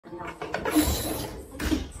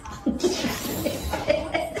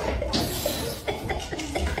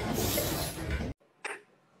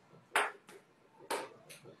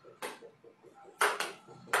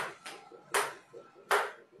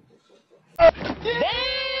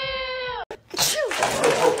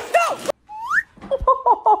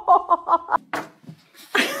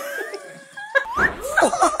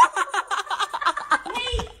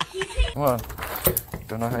Come on.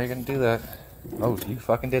 Don't know how you're gonna do that. Oh, you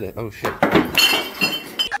fucking did it. Oh shit.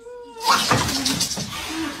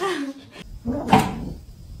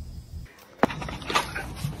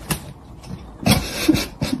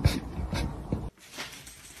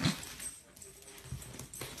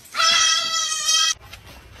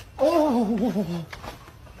 Oh,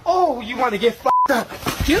 oh, you want to get f***ed up?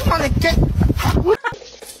 You want to get?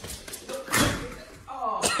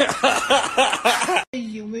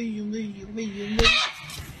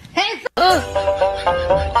 Hey.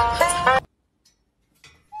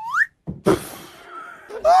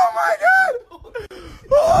 Oh my God!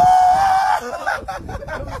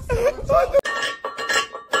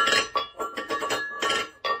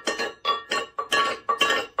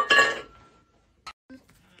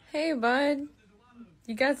 Hey, bud.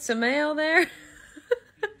 You got some mail there?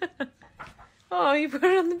 Oh, you put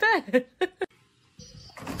it on the bed.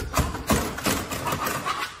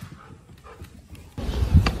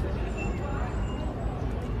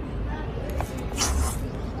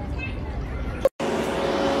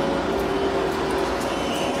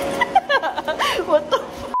 What the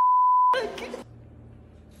fuck?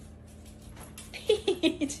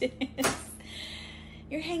 Peaches.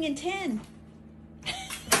 You're hanging 10.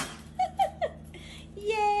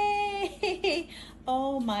 Yay!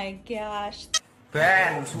 Oh my gosh.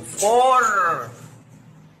 Ben, to 4.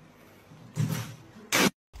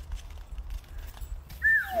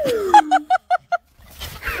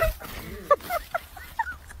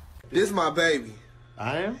 This is my baby.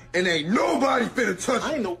 I am? And ain't nobody finna touch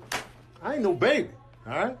I ain't no baby,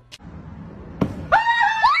 alright?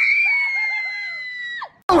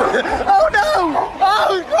 Oh no!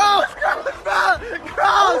 Oh, gross!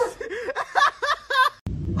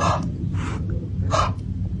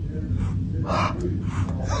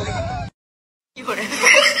 You put it.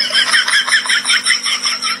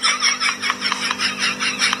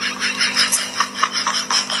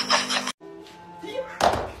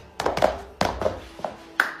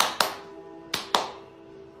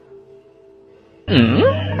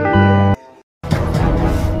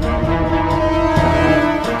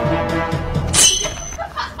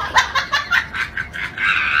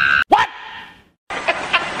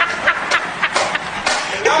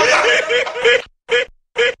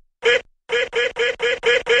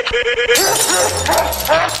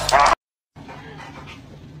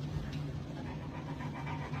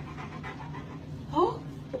 Oh.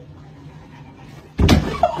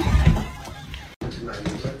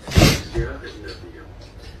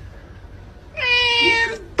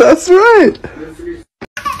 That's right!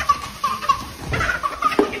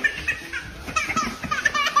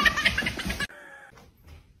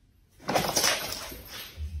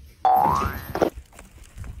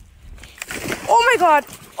 Oh my God!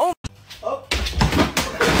 Oh.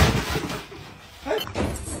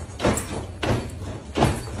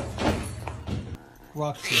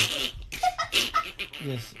 Roxy.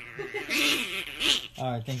 Yes.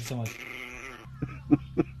 Alright, thank you so much.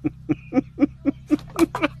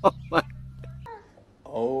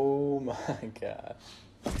 Oh my god.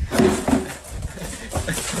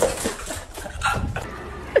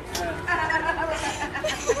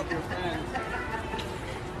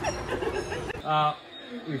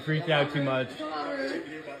 We freaked out too much.